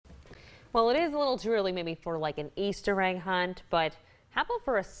Well, it is a little too early maybe for like an Easter egg hunt, but how about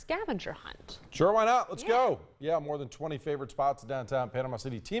for a scavenger hunt? Sure, why not? Let's go. Yeah, more than 20 favorite spots in downtown Panama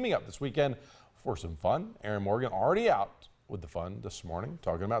City teaming up this weekend for some fun. Aaron Morgan already out with the fun this morning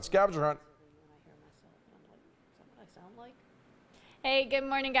talking about scavenger hunt. Hey, good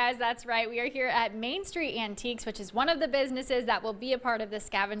morning, guys. That's right. We are here at Main Street Antiques, which is one of the businesses that will be a part of the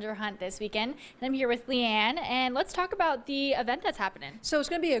scavenger hunt this weekend. And I'm here with Leanne, and let's talk about the event that's happening. So it's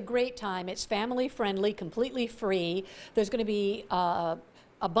going to be a great time. It's family friendly, completely free. There's going to be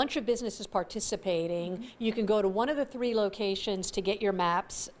a bunch of businesses participating. You can go to one of the 3 locations to get your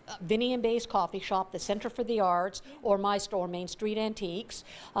maps, Vinny and Bay's Coffee Shop, the Center for the Arts, or my store, Main Street Antiques.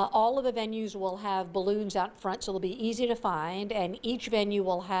 All of the venues will have balloons out front, so they'll be easy to find, and each venue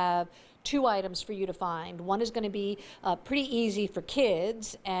will have 2 items for you to find. One is going to be pretty easy for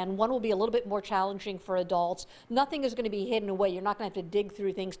kids, and one will be a little bit more challenging for adults. Nothing is going to be hidden away. You're not going to have to dig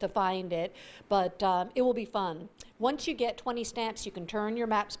through things to find it, but it will be fun. Once you get 20 stamps, you can turn your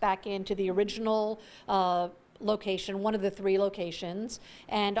maps back into the original location, one of the 3 locations,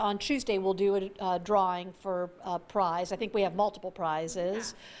 and on Tuesday we'll do a drawing for a prize. I think we have multiple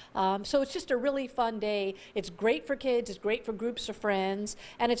prizes. So it's just a really fun day. It's great for kids, it's great for groups of friends,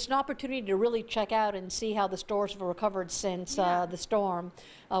 and it's an opportunity to really check out and see how the stores have recovered since the storm.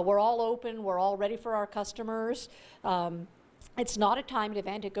 We're all open, we're all ready for our customers. It's not a timed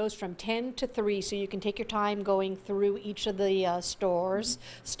event. It goes from 10 to 3, so you can take your time going through each of the stores,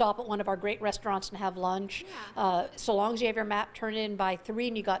 stop at one of our great restaurants and have lunch. So long as you have your map turned in by 3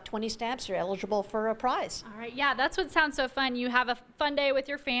 and you got 20 stamps, you're eligible for a prize. All right, yeah, that's what sounds so fun. You have a fun day with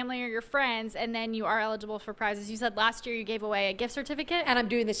your family or your friends, and then you are eligible for prizes. You said last year you gave away a gift certificate? And I'm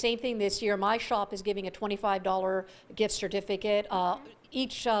doing the same thing this year. My shop is giving a $25 gift certificate.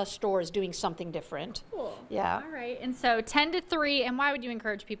 Each store is doing something different. Cool. Yeah. All right. And so 10 to 3, and why would you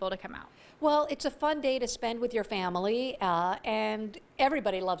encourage people to come out? Well, it's a fun day to spend with your family, and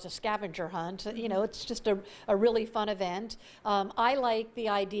everybody loves a scavenger hunt. You know, it's just a really fun event. I like the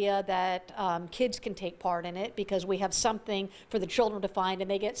idea that kids can take part in it because we have something for the children to find,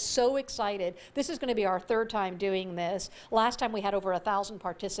 and they get so excited. This is going to be our 3rd time doing this. Last time we had over 1,000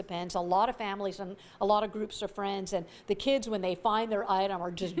 participants, a lot of families and a lot of groups of friends, and the kids, when they find their item,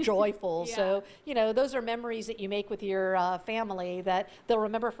 are just joyful. Yeah. So, you know, those are memories that you make with your family that they'll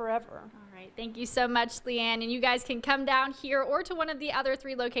remember forever. All right, thank you so much, Leanne. And you guys can come down here or to one of the other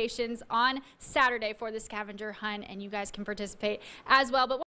 3 locations on Saturday for the scavenger hunt, and you guys can participate as well. But